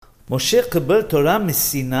Moshe קיבל תורה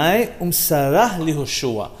מסיני ומסרה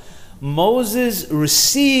ליהושע. Moses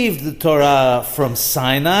received the Torah from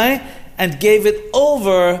Sinai and gave it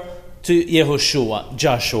over to Yehoshua,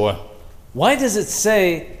 Joshua. Why does it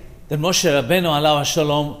say that Moshe Rabbenu alav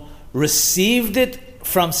hashalom received it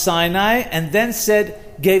from Sinai and then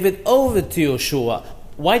gave it over to Yehoshua?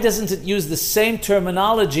 Why doesn't it use the same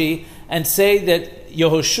terminology and say that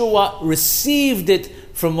Yehoshua received it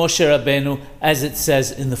from Moshe Rabbenu as it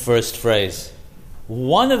says in the first phrase?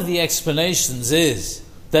 One of the explanations is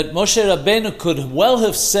that Moshe Rabbenu could well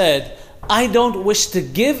have said, I don't wish to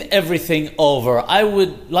give everything over. I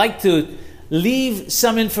would like to leave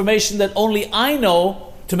some information that only I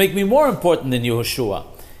know to make me more important than Yehoshua.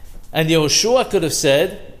 And Yehoshua could have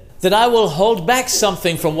said that I will hold back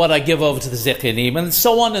something from what I give over to the Zechanim, and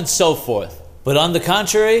so on and so forth. But on the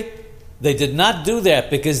contrary, they did not do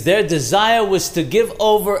that because their desire was to give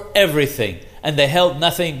over everything, and they held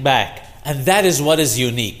nothing back. And that is what is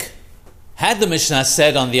unique. Had the Mishnah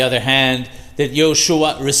said, on the other hand, that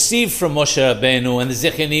Yehoshua received from Moshe Rabbenu and the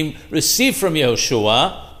Zechanim received from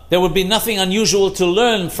Yehoshua, there would be nothing unusual to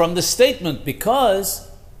learn from the statement, because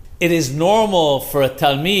it is normal for a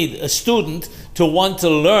Talmid, a student, to want to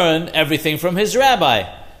learn everything from his rabbi.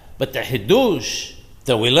 But the Hidush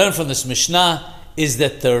that we learn from this Mishnah is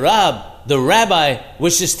that the rabbi,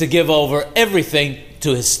 wishes to give over everything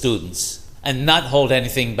to his students and not hold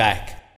anything back.